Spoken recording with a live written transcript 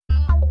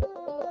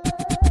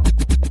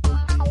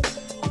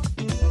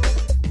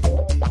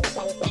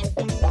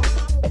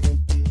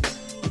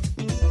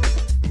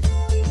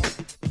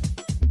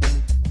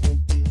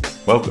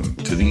Welcome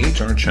to the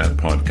HR Chat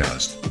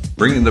podcast,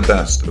 bringing the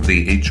best of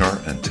the HR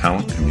and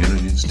talent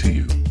communities to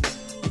you.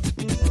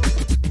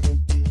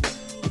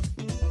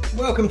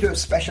 Welcome to a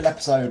special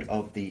episode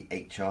of the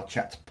HR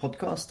Chat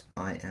podcast.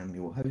 I am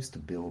your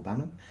host, Bill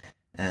Banham,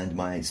 and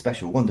my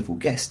special wonderful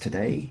guest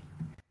today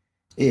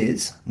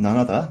is none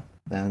other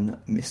than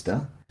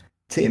Mr.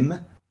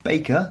 Tim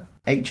Baker,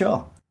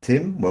 HR.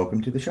 Tim,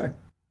 welcome to the show.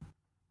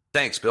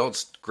 Thanks, Bill.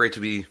 It's great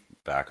to be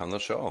back on the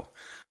show.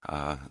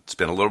 It's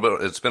been a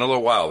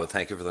little while, but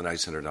thank you for the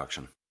nice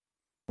introduction.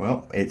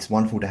 Well, it's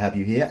wonderful to have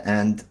you here,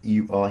 and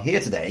you are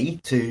here today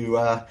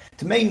to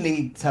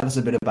mainly tell us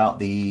a bit about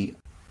the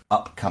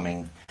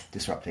upcoming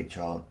Disrupt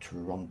HR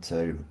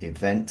Toronto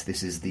event.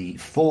 This is the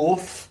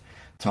fourth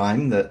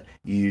time that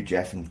you,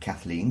 Jeff, and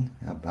Kathleen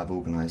have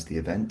organised the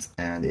event,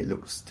 and it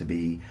looks to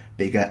be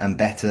bigger and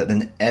better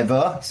than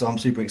ever. So I'm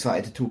super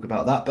excited to talk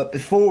about that. But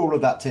before all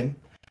of that, Tim,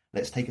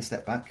 let's take a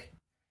step back.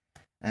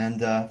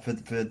 And for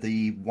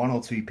the one or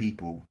two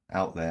people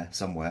out there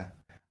somewhere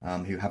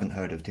who haven't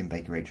heard of Tim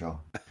Baker HR,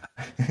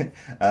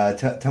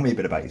 tell me a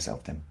bit about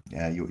yourself, Tim.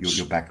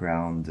 Your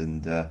background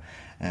and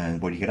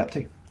what do you get up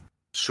to?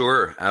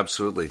 Sure,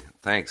 absolutely.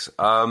 Thanks.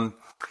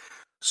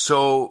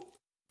 So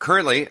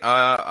currently,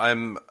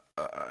 I'm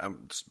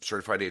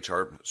certified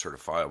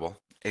certifiable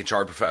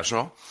HR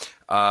professional.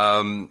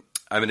 I'm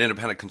an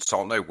independent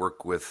consultant. I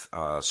work with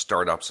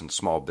startups and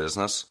small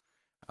business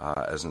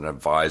as an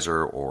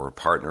advisor or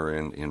partner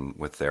in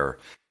with their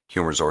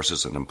human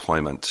resources and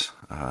employment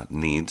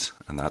needs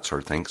and that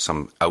sort of thing.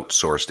 Some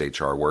outsourced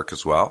HR work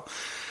as well.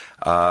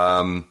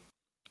 I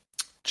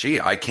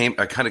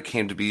kind of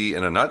came to be,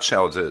 in a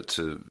nutshell,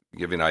 to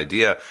give you an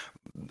idea.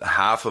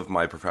 Half of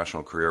my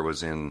professional career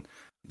was in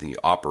the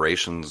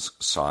operations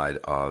side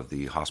of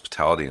the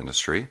hospitality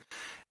industry,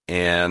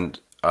 and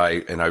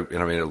I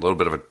made a little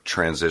bit of a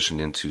transition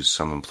into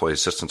some employee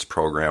assistance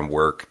program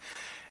work.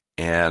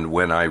 And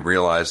when I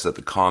realized that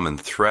the common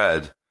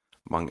thread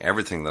among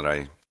everything that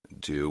I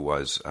do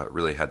was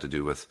really had to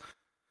do with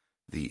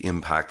the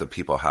impact that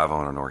people have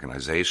on an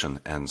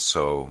organization. And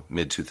so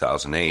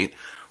mid-2008,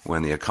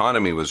 when the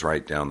economy was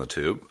right down the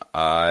tube,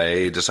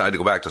 I decided to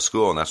go back to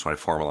school, and that's when I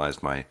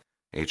formalized my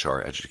HR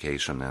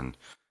education and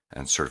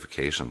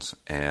certifications.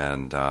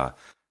 And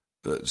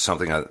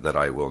something that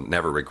I will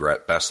never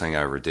regret, best thing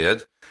I ever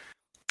did.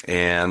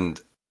 And,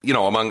 you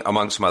know,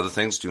 among some other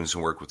things, doing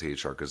some work with the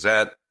HR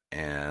Gazette,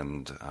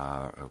 and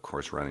of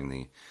course running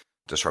the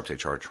Disrupt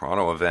HR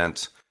Toronto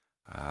event.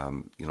 Try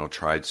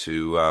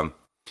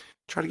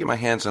to get my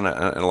hands in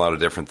a lot of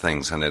different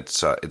things, and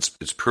it's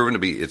proven to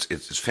be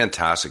it's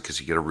fantastic because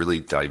you get a really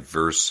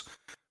diverse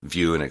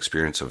view and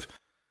experience of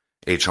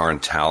HR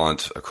and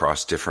talent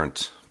across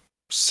different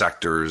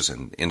sectors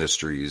and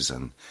industries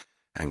and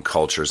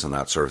cultures and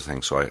that sort of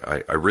thing. So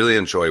I really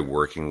enjoy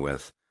working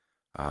with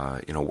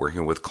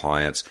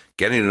clients,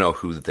 getting to know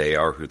who they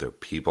are, who their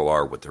people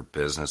are, what their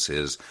business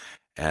is,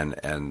 and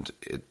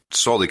it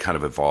slowly kind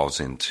of evolves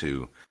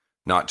into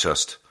not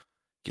just,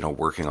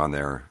 working on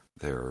their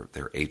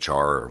HR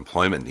or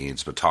employment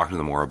needs, but talking to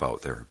them more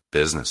about their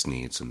business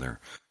needs and their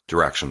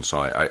direction. So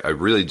I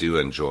really do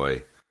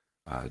enjoy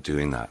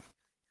doing that.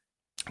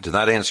 Did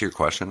that answer your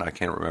question? I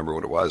can't remember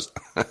what it was.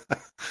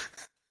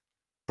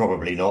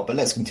 Probably not, but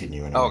let's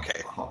continue. Anyway.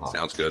 Okay,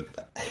 sounds good.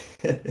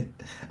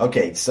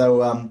 Okay,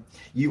 so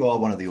you are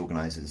one of the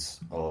organisers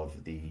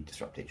of the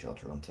Disrupt HR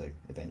Toronto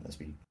event, as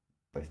we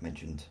both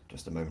mentioned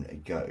just a moment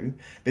ago.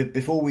 But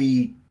before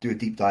we do a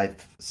deep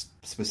dive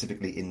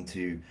specifically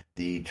into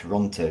the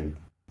Toronto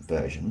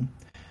version,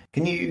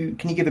 can you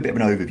give a bit of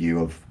an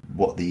overview of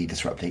what the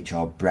Disrupt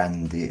HR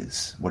brand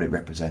is, what it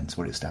represents,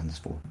 what it stands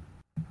for?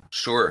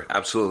 Sure,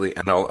 absolutely.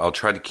 And I'll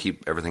try to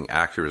keep everything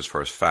accurate as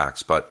far as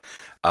facts, but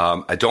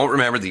I don't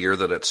remember the year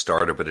that it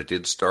started, but it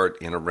did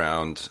start in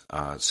around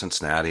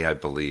Cincinnati, I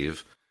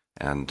believe,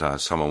 and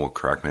someone will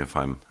correct me if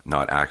I'm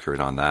not accurate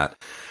on that.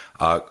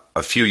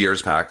 A few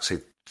years back, say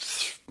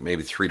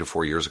maybe 3 to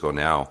 4 years ago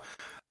now,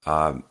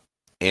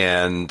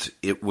 and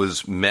it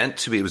was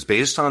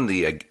based on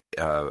the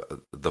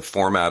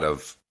format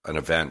of an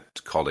event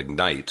called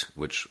Ignite,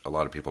 which a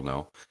lot of people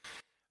know.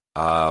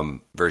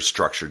 Very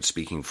structured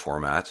speaking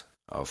format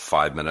of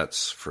 5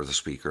 minutes for the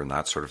speaker and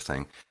that sort of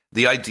thing.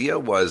 The idea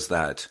was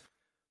that,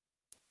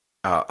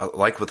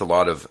 like with a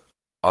lot of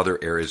other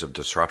areas of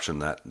disruption,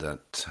 that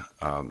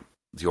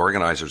the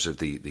organizers or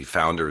the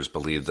founders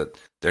believed that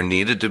there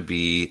needed to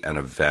be an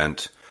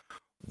event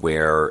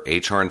where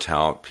HR and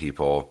talent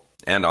people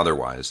and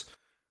otherwise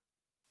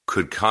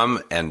could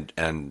come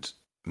and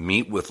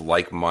meet with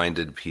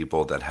like-minded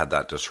people that had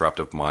that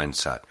disruptive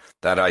mindset.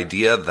 That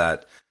idea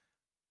that,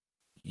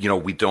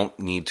 we don't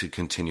need to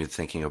continue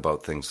thinking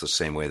about things the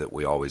same way that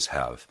we always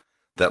have.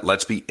 That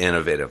let's be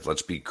innovative,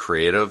 let's be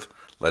creative,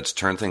 let's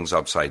turn things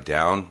upside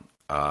down.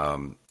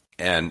 And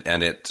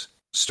it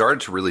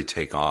started to really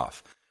take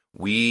off.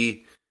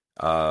 It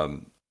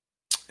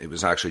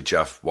was actually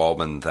Jeff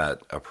Waldman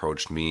that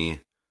approached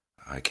me,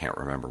 I can't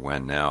remember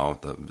when now,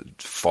 the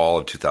fall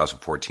of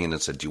 2014,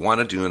 and said, "Do you want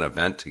to do an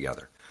event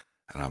together?"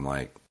 And I'm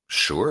like,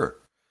 "Sure."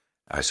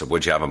 I said,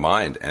 "What'd you have in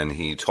mind?" And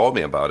he told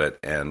me about it,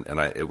 and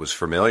it was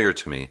familiar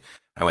to me.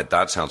 I went,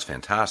 "That sounds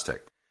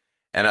fantastic."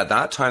 And at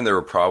that time, there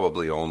were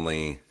probably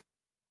only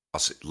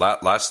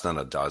less than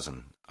a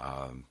dozen,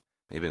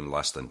 maybe even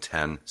less than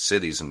 10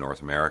 cities in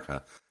North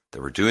America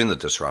that were doing the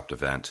Disrupt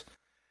event.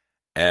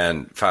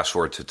 And fast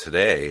forward to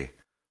today,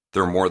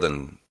 there are more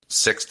than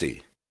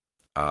 60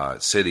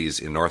 cities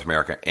in North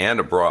America and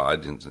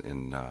abroad,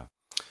 in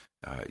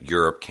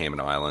Europe,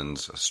 Cayman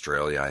Islands,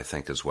 Australia, I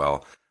think as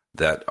well,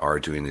 that are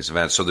doing these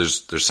events. So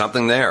there's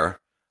something there.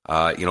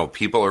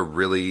 People are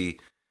really,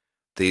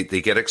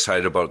 they get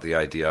excited about the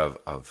idea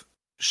of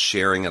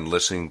sharing and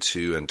listening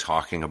to and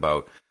talking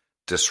about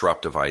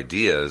disruptive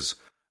ideas,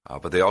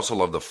 but they also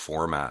love the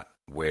format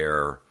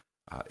where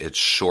it's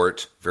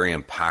short, very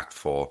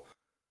impactful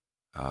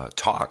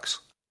talks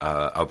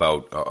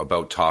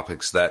about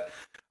topics that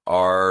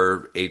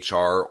are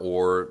HR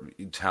or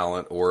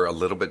talent or a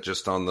little bit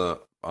just on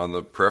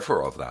the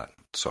peripheral of that.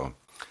 So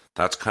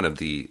that's kind of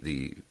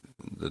the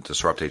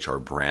Disrupt HR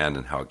brand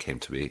and how it came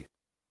to be.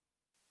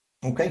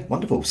 Okay,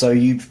 wonderful. So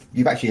you've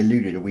actually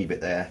alluded a wee bit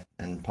there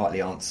and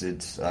partly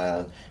answered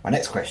my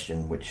next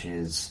question, which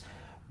is,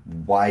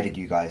 why did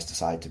you guys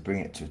decide to bring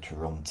it to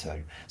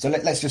Toronto? So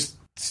let's just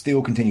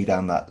still continue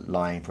down that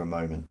line for a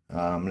moment.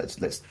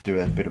 Let's do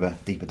a bit of a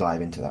deeper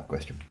dive into that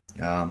question.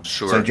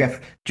 Sure. So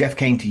Jeff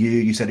came to you.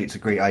 You said it's a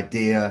great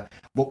idea.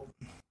 What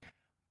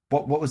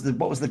was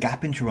the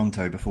gap in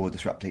Toronto before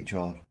Disrupt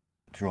HR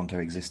Toronto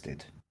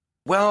existed?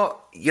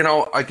 Well,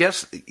 I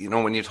guess,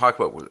 when you talk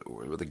about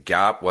what the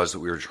gap was that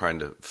we were trying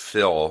to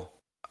fill,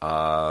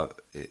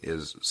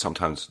 is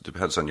sometimes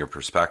depends on your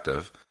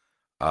perspective.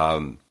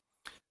 That's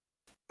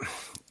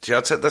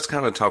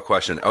kind of a tough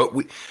question.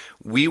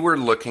 We were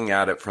looking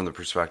at it from the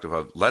perspective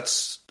of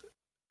let's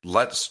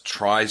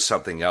try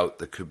something out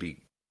that could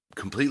be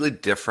completely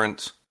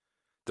different.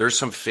 There's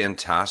some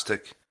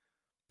fantastic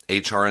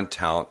HR and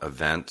talent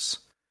events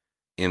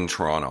in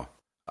Toronto,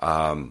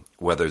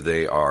 whether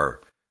they are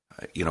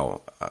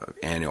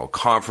annual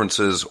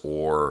conferences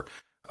or,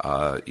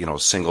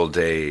 single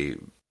day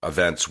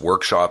events,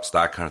 workshops,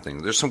 that kind of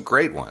thing. There's some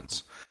great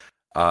ones.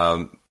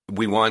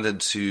 We wanted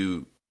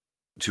to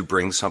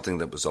bring something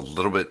that was a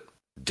little bit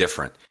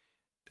different.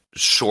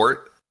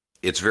 Short,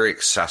 it's very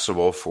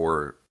accessible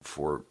for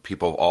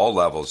people of all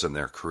levels in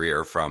their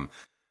career, from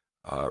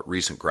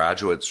recent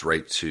graduates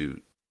right to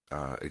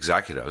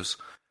executives.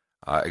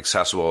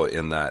 Accessible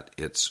in that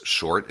it's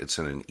short, it's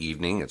in an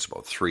evening, it's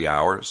about 3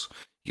 hours.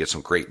 You get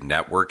some great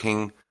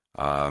networking,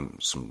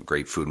 some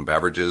great food and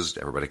beverages.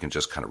 Everybody can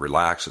just kind of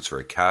relax. It's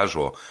very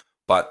casual.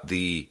 But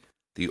the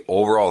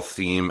overall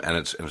theme, and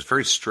it's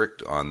very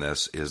strict on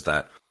this, is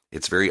that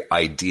it's very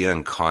idea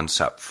and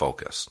concept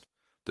focused.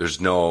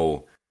 There's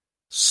no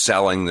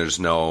selling. There's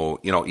no,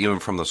 even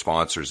from the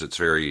sponsors, it's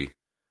very,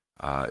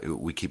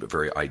 we keep it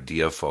very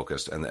idea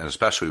focused. And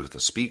especially with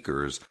the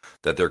speakers,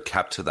 that they're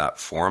kept to that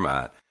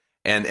format.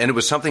 And it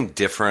was something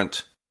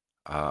different,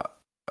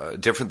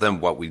 different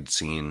than what we'd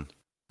seen.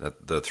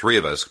 The three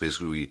of us,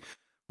 basically,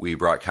 we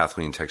brought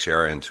Kathleen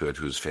Teixeira into it,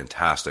 who's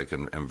fantastic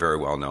and very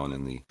well known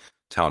in the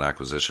talent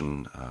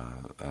acquisition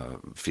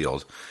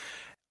field.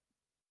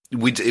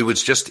 It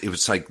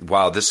was like,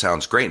 wow, this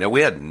sounds great. Now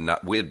we had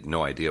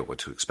no idea what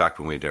to expect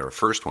when we did our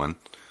first one.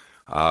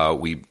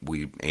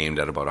 We aimed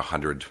at about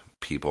 100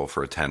 people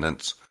for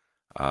attendance,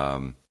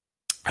 and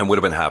would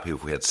have been happy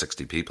if we had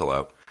 60 people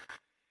out.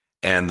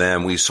 And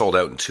then we sold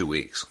out in 2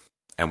 weeks,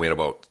 and we had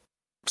about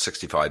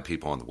 65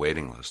 people on the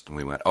waiting list. And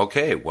we went,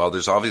 okay, well,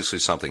 there's obviously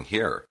something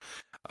here.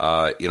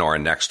 Our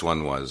next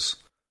one was,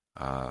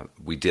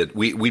 we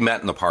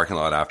met in the parking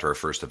lot after our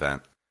first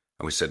event,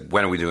 and we said,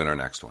 when are we doing our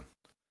next one?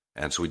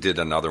 And so we did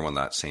another one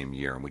that same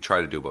year, and we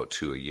try to do about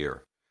 2 a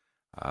year.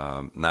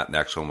 And that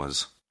next one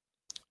was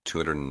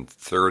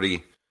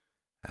 230,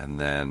 and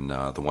then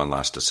the one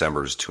last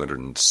December is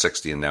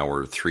 260, and now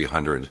we're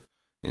 300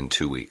 in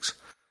 2 weeks.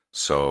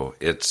 So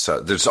it's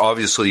there's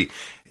obviously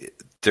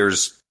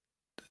there's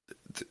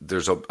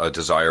a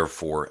desire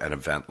for an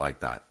event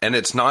like that, and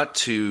it's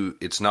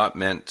not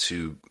meant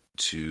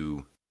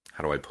to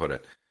how do I put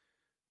it,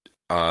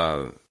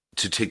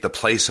 to take the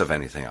place of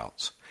anything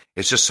else.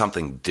 It's just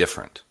something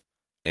different.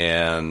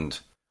 And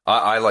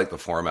I like the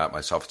format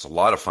myself. It's a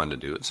lot of fun to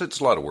do. It's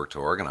a lot of work to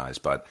organize,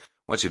 but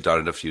once you've done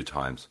it a few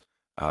times,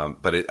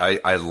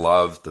 I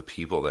love the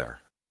people there.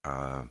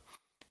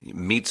 You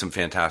meet some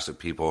fantastic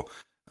people,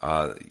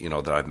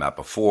 that I've met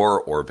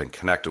before or been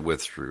connected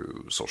with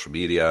through social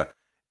media,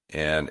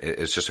 and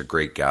it's just a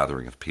great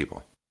gathering of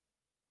people.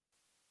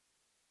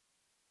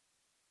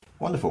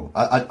 Wonderful.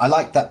 I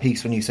like that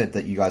piece when you said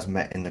that you guys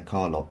met in the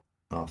car lot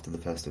after the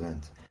first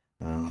event.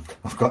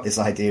 I've got this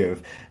idea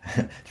of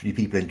 3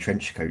 people in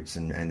trench coats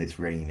and it's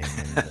raining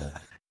and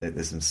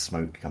there's some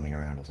smoke coming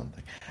around or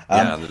something.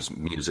 And there's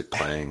music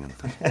playing.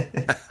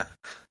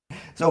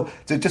 So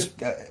just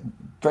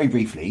very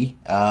briefly,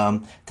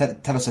 tell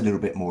us a little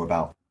bit more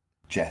about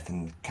Jeff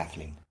and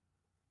Kathleen.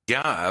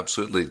 Yeah,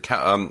 absolutely.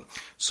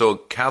 So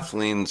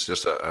Kathleen's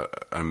just an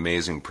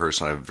amazing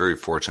person. I'm very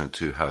fortunate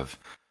to have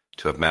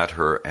to have met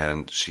her,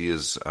 and she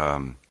is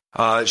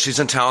she's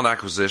in talent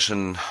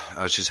acquisition.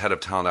 She's head of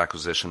talent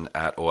acquisition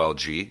at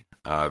OLG.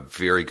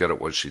 Very good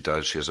at what she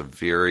does. She has a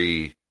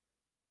very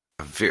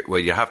well,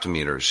 you have to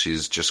meet her.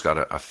 She's just got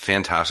a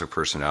fantastic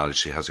personality.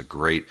 She has a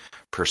great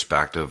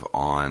perspective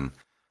on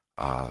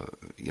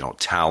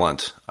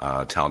talent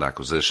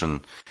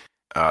acquisition.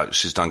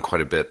 She's done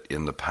quite a bit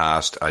in the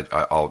past.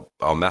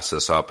 I'll mess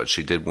this up, but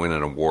she did win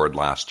an award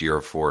last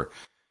year for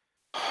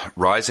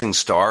Rising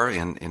Star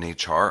in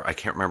HR. I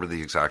can't remember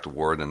the exact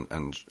award,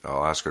 and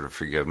I'll ask her to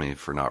forgive me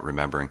for not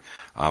remembering,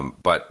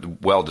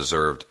 but well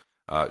deserved.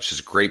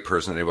 She's a great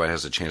person. Anybody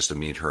has a chance to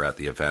meet her at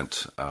the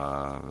event,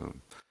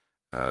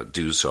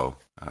 do so.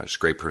 She's a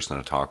great person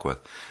to talk with.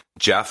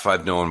 Jeff,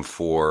 I've known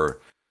for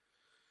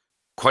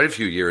quite a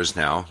few years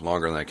now,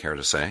 longer than I care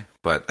to say,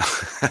 but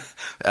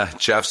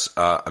Jeff's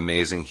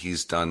amazing.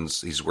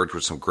 He's worked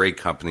with some great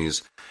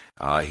companies.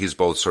 He's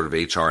both sort of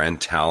HR and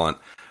talent,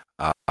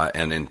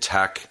 and in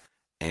tech,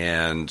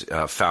 and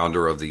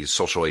founder of the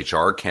Social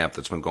HR Camp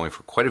that's been going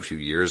for quite a few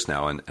years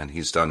now, and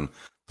he's done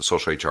the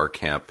Social HR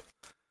Camp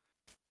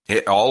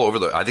all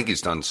over I think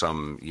he's done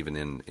some even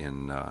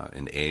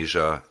in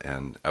Asia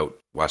and out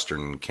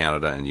Western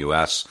Canada and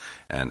US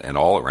and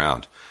all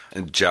around.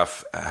 And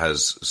Jeff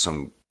has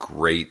some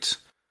great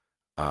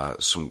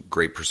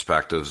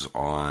perspectives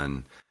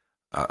on,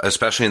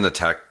 especially in the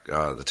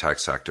tech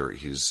sector.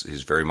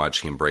 He's very much,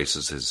 he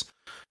embraces his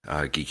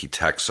geeky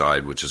tech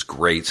side, which is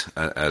great,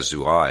 as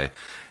do I.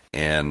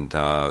 And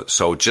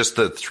so just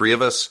the three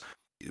of us,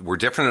 we're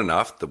different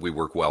enough that we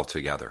work well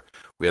together.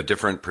 We have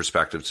different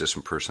perspectives,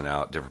 different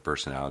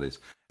personalities.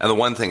 And the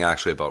one thing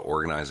actually about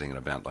organizing an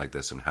event like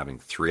this and having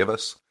three of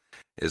us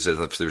is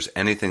that if there's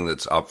anything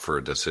that's up for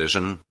a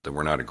decision that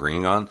we're not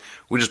agreeing on,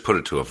 we just put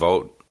it to a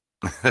vote.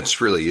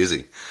 That's really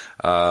easy.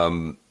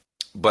 But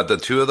the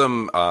two of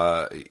them,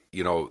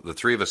 the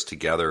three of us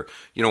together,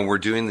 we're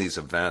doing these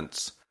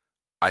events.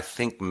 I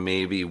think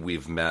maybe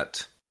we've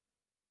met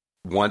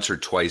once or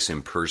twice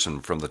in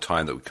person from the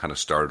time that we kind of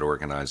started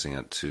organizing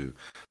it to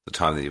the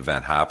time the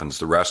event happens.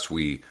 The rest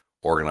we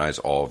organize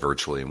all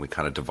virtually, and we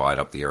kind of divide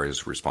up the areas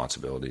of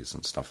responsibilities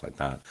and stuff like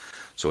that.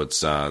 So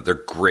it's they're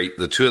great.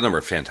 The two of them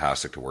are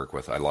fantastic to work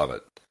with. I love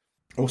it.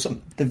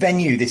 Awesome. The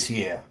venue this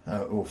year,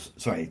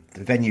 the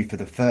venue for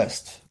the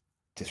first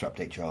Disrupt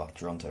HR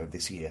Toronto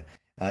this year,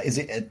 is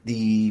it at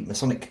the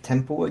Masonic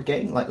Temple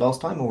again, like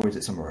last time, or is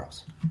it somewhere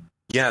else?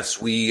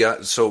 Yes, we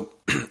so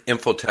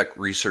Infotech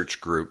Research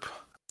Group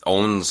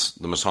owns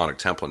the Masonic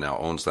Temple now,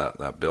 owns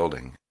that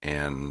building,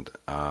 and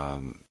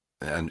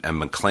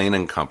McLean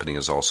and Company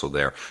is also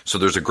there. So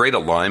there's a great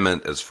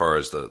alignment as far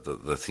as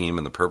the theme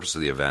and the purpose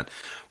of the event.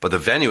 But the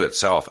venue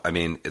itself, I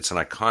mean, it's an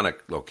iconic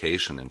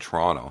location in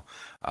Toronto.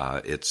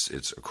 It's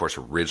of course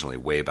originally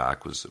way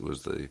back was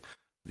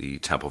the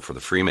temple for the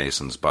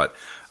Freemasons, but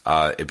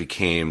it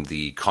became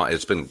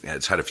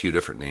it's had a few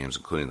different names,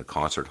 including the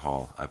concert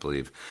hall, I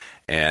believe,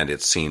 and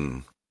it's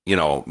seen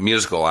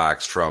musical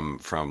acts from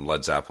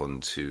Led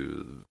Zeppelin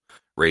to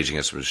Rage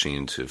Against the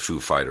Machine to Foo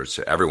Fighters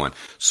to everyone.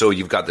 So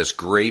you've got this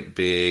great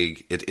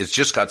big, it's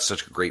just got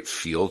such a great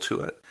feel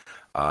to it.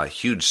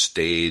 Huge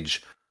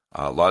stage,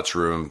 lots of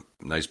room,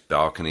 nice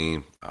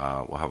balcony.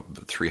 We'll have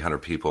 300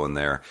 people in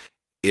there.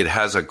 It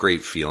has a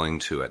great feeling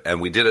to it. And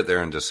we did it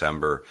there in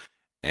December,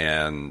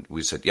 and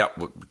we said,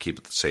 we'll keep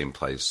it the same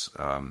place.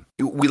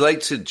 We like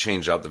to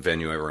change up the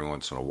venue every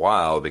once in a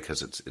while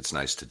because it's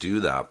nice to do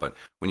that. But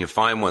when you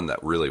find one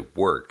that really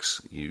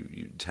works,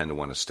 you tend to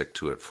want to stick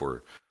to it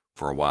for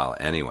a while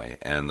anyway.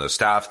 And the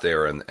staff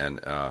there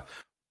and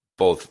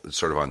both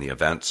sort of on the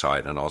event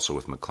side and also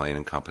with McLean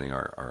and Company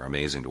are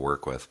amazing to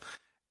work with.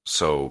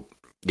 So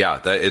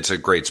it's a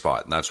great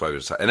spot, and that's why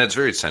and it's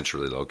very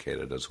centrally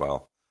located as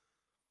well.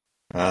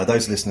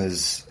 Those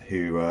listeners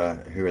who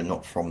are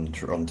not from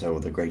Toronto or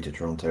the Greater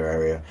Toronto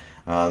area,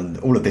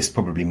 all of this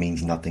probably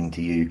means nothing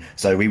to you.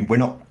 So we're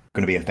not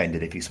going to be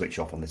offended if you switch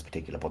off on this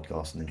particular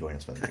podcast and then join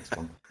us for the next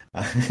one.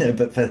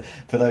 But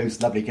for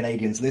those lovely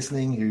Canadians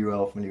listening who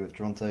are familiar with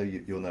Toronto,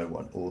 you'll know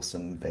what an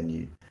awesome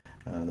venue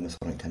the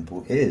Masonic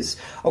Temple is.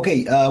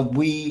 Okay,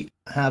 we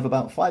have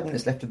about 5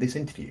 minutes left of this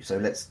interview, so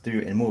let's do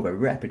it in more of a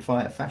rapid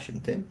fire fashion,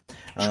 Tim.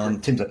 Sure.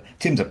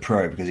 Tim's a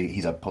pro because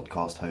he's a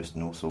podcast host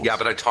and all sorts. Yeah,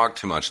 but I talk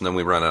too much and then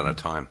we run out of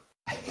time.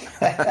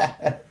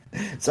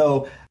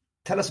 So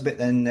tell us a bit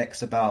then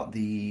next about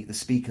the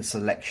speaker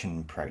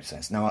selection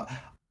process. Now,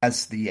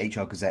 as the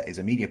HR Gazette is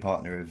a media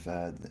partner of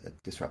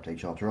Disrupt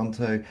HR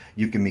Toronto,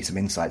 you've given me some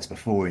insights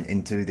before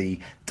into the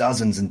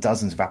dozens and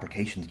dozens of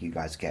applications you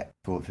guys get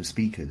for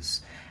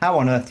speakers. How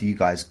on earth do you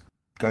guys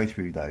go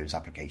through those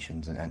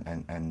applications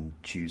and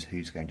choose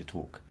who's going to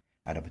talk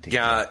at a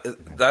particular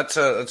event? That's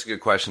a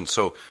good question.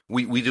 So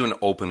we do an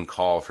open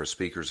call for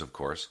speakers, of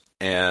course.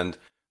 And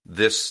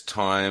this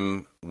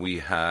time we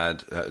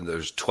had,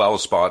 there's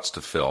 12 spots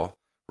to fill,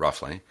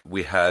 roughly.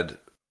 We had,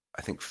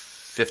 I think,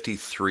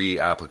 53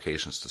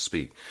 applications to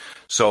speak.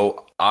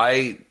 So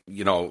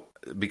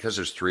because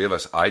there's three of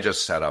us, I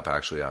just set up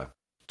actually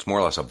it's more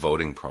or less a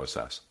voting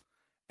process.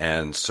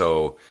 And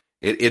so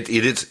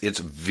It's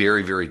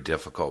very, very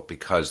difficult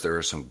because there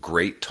are some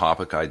great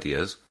topic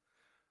ideas,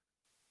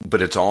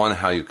 but it's all on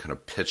how you kind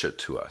of pitch it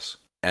to us.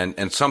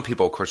 And some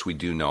people, of course, we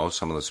do know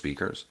some of the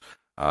speakers.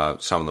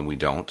 Some of them we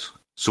don't.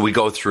 So we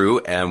go through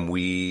and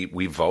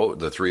we vote.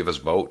 The three of us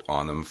vote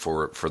on them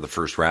for the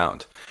first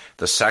round.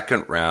 The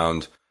second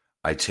round,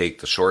 I take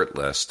the short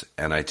list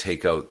and I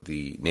take out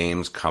the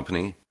names,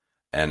 company,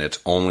 and it's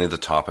only the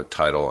topic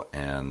title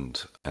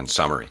and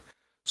summary.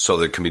 So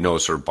there can be no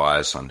sort of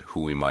bias on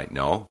who we might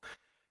know.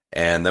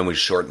 And then we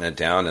shorten it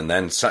down, and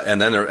then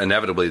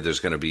inevitably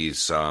there's going to be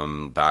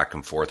some back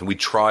and forth. And we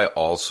try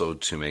also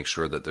to make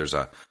sure that there's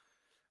a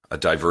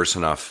diverse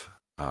enough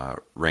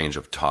range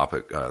of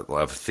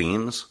of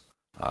themes,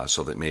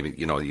 so that maybe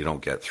you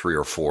don't get 3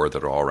 or 4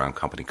 that are all around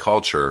company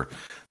culture.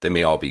 They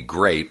may all be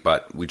great,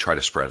 but we try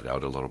to spread it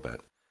out a little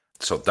bit.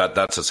 So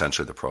that's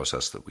essentially the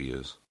process that we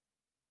use.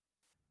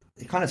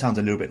 It kind of sounds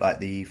a little bit like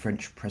the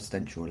French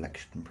presidential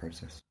election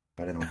process.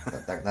 I don't know.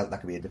 That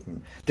could be a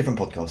different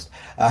podcast.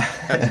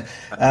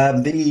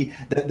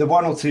 The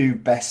one or two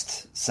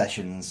best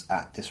sessions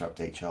at Disrupt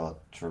HR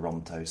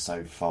Toronto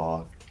so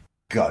far.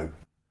 Go.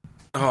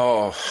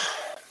 Oh,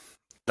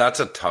 that's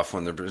a tough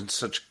one. There have been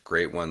such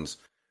great ones.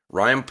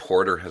 Ryan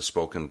Porter has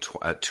spoken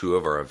at 2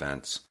 of our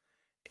events,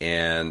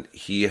 and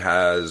he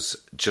has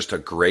just a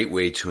great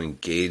way to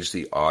engage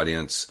the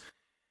audience.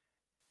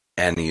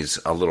 And he's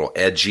a little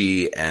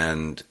edgy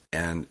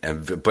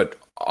but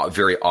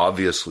very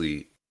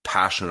obviously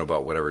passionate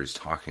about whatever he's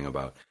talking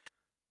about.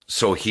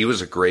 So he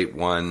was a great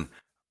one.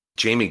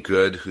 Jamie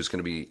Good, who's going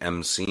to be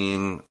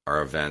emceeing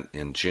our event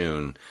in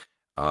June,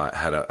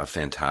 had a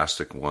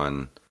fantastic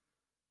one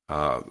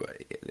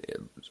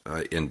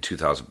in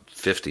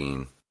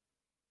 2015.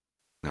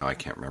 No, I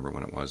can't remember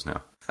when it was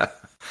now.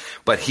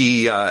 But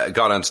he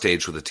got on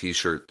stage with a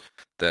t-shirt,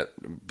 that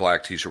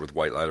black t-shirt with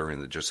white lettering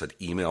that just said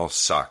 "Email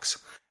sucks."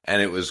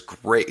 And it was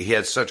great. He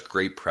had such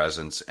great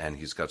presence, and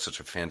he's got such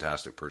a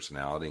fantastic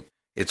personality.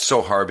 It's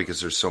so hard because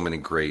there's so many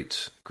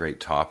great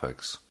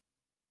topics.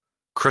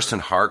 Kristen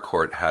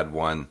Harcourt had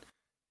one,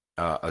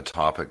 a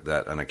topic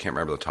that, and I can't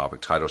remember the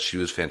topic title. She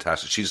was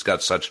fantastic. She's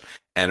got such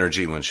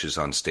energy when she's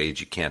on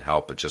stage. You can't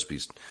help but just be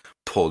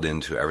pulled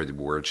into every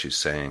word she's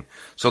saying.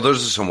 So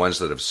those are some ones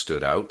that have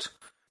stood out.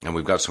 And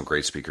we've got some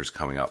great speakers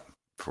coming up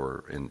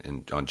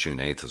on June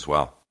 8th as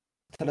well.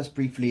 Tell us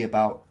briefly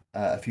about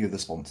a few of the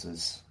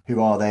sponsors.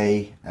 Who are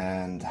they,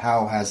 and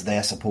how has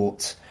their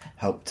support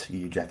helped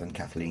you, Jeff and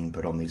Kathleen,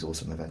 put on these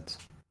awesome events?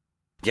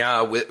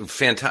 Yeah,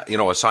 fantastic.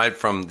 Aside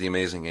from the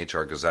amazing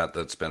HR Gazette,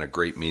 that's been a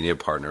great media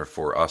partner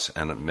for us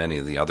and many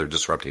of the other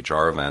Disrupt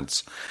HR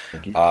events.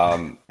 Thank you.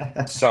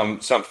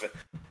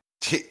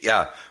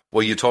 Yeah.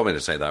 Well, you told me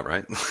to say that,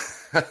 right?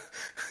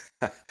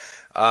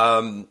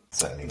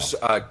 Certainly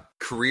not.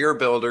 Career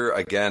Builder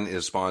again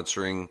is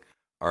sponsoring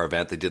our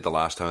event. They did the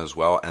last time as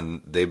well,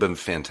 and they've been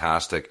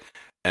fantastic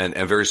and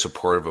very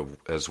supportive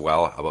as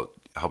well about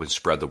helping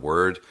spread the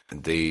word.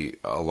 They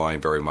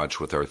align very much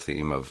with our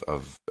theme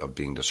of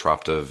being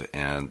disruptive,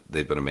 and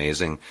they've been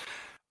amazing.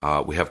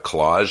 We have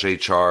Collage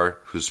HR,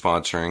 who's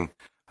sponsoring,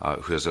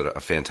 who has a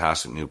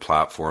fantastic new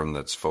platform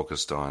that's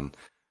focused on,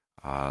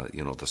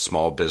 the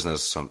small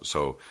business.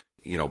 So,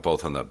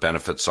 both on the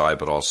benefit side,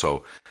 but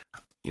also,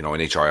 an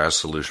HRIS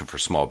solution for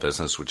small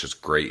business, which is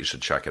great. You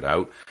should check it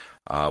out.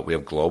 We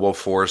have Global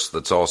Force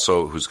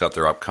who's got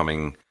their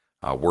upcoming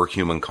Work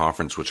Human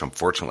conference, which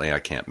unfortunately I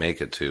can't make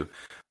it to.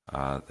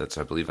 That's,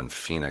 I believe, in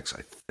Phoenix,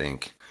 I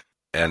think.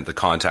 And the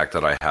contact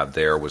that I had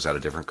there was at a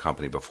different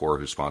company before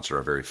who sponsored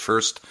our very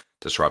first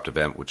Disrupt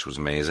event, which was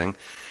amazing.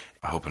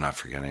 I hope I'm not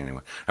forgetting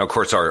anyone. Now, of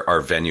course,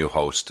 our venue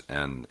host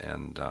and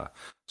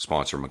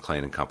sponsor,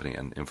 McLean and Company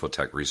and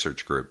Infotech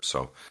Research Group.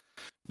 So,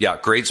 yeah,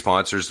 great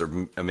sponsors.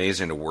 They're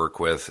amazing to work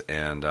with,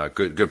 and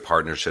good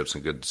partnerships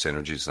and good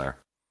synergies there.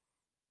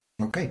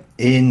 Okay.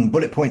 In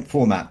bullet point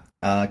format,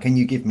 can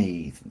you give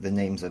me the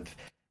names of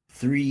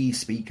 3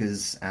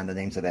 speakers and the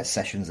names of their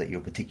sessions that you're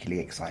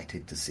particularly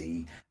excited to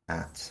see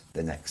at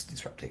the next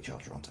Disrupt HR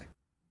Toronto?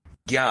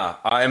 Yeah,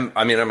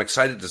 I'm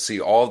excited to see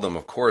all of them,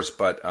 of course,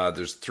 but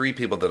there's 3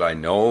 people that I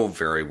know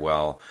very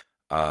well.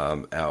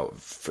 One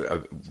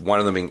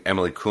of them being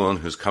Emily Coulin,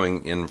 who's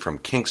coming in from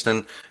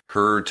Kingston.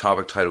 Her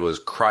topic title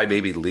is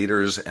Crybaby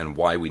Leaders and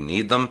Why We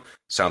Need Them.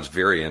 Sounds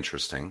very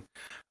interesting.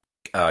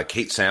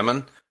 Kate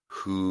Salmon,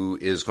 who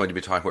is going to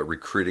be talking about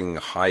recruiting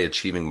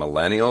high-achieving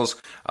millennials.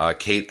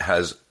 Kate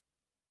has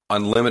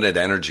unlimited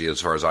energy,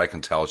 as far as I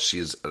can tell.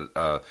 She's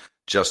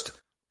just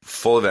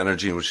full of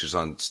energy when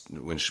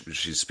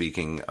she's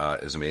speaking.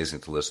 Is amazing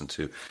to listen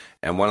to.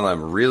 And one of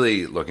them I'm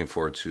really looking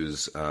forward to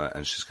is,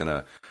 and she's going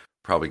to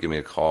probably give me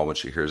a call when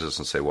she hears this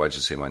and say, "Why'd you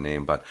say my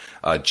name?" But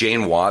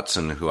Jane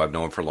Watson, who I've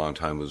known for a long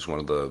time, was one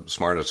of the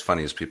smartest,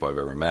 funniest people I've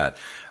ever met.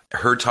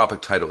 Her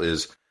topic title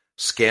is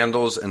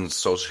Scandals and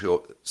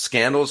Sociopaths.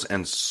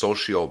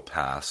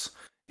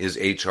 Is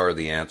HR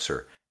the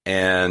answer?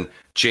 And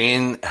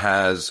Jane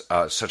has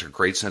such a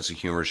great sense of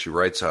humor. She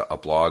writes a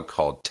blog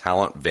called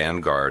Talent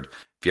Vanguard,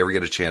 if you ever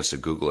get a chance to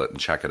Google it and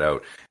check it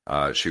out,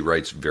 she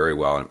writes very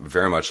well, and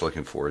very much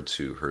looking forward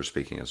to her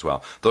speaking as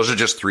well. Those are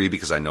just three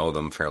because I know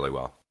them fairly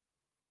well.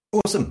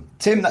 Awesome.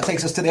 Tim, that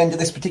takes us to the end of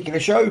this particular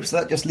show, so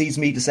that just leaves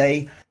me to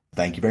say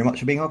thank you very much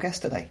for being our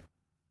guest today.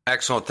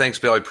 Excellent. Thanks,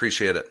 Bill. I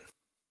appreciate it.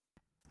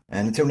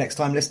 And until next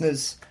time,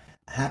 listeners,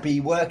 happy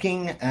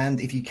working,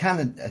 and if you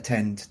can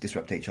attend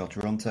Disrupt HR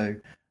Toronto,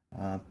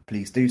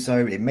 please do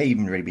so. It may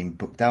even already been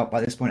booked out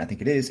by this point. I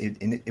think it is,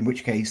 in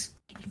which case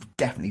you've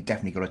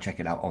definitely got to check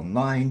it out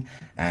online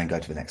and go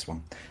to the next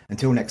one.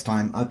 Until next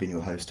time, I've been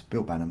your host,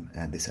 Bill Banham,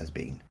 and this has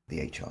been the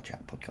HR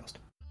Chat Podcast.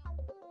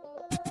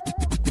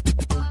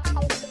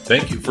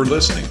 Thank you for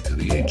listening to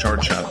the HR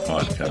Chat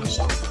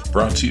Podcast,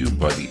 brought to you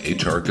by the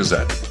HR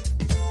Gazette.